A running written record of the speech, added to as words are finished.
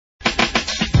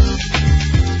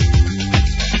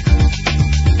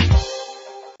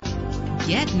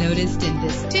get noticed in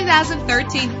this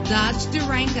 2013 Dodge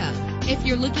Durango. If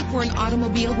you're looking for an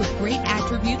automobile with great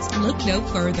attributes, look no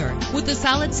further. With a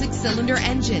solid 6-cylinder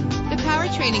engine, the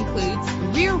powertrain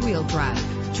includes rear-wheel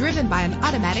drive, driven by an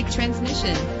automatic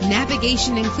transmission.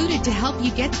 Navigation included to help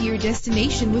you get to your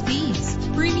destination with ease.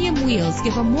 Premium wheels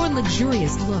give a more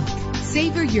luxurious look.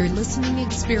 Savor your listening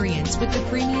experience with the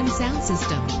premium sound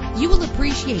system. You will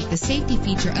appreciate the safety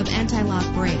feature of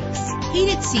anti-lock brakes.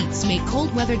 Heated seats make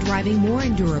cold weather driving more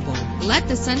endurable. Let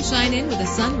the sunshine in with a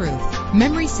sunroof.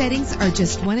 Memory settings are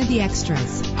just one of the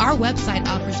extras. Our website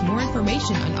offers more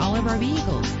information on all of our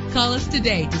vehicles. Call us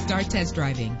today to start test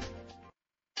driving.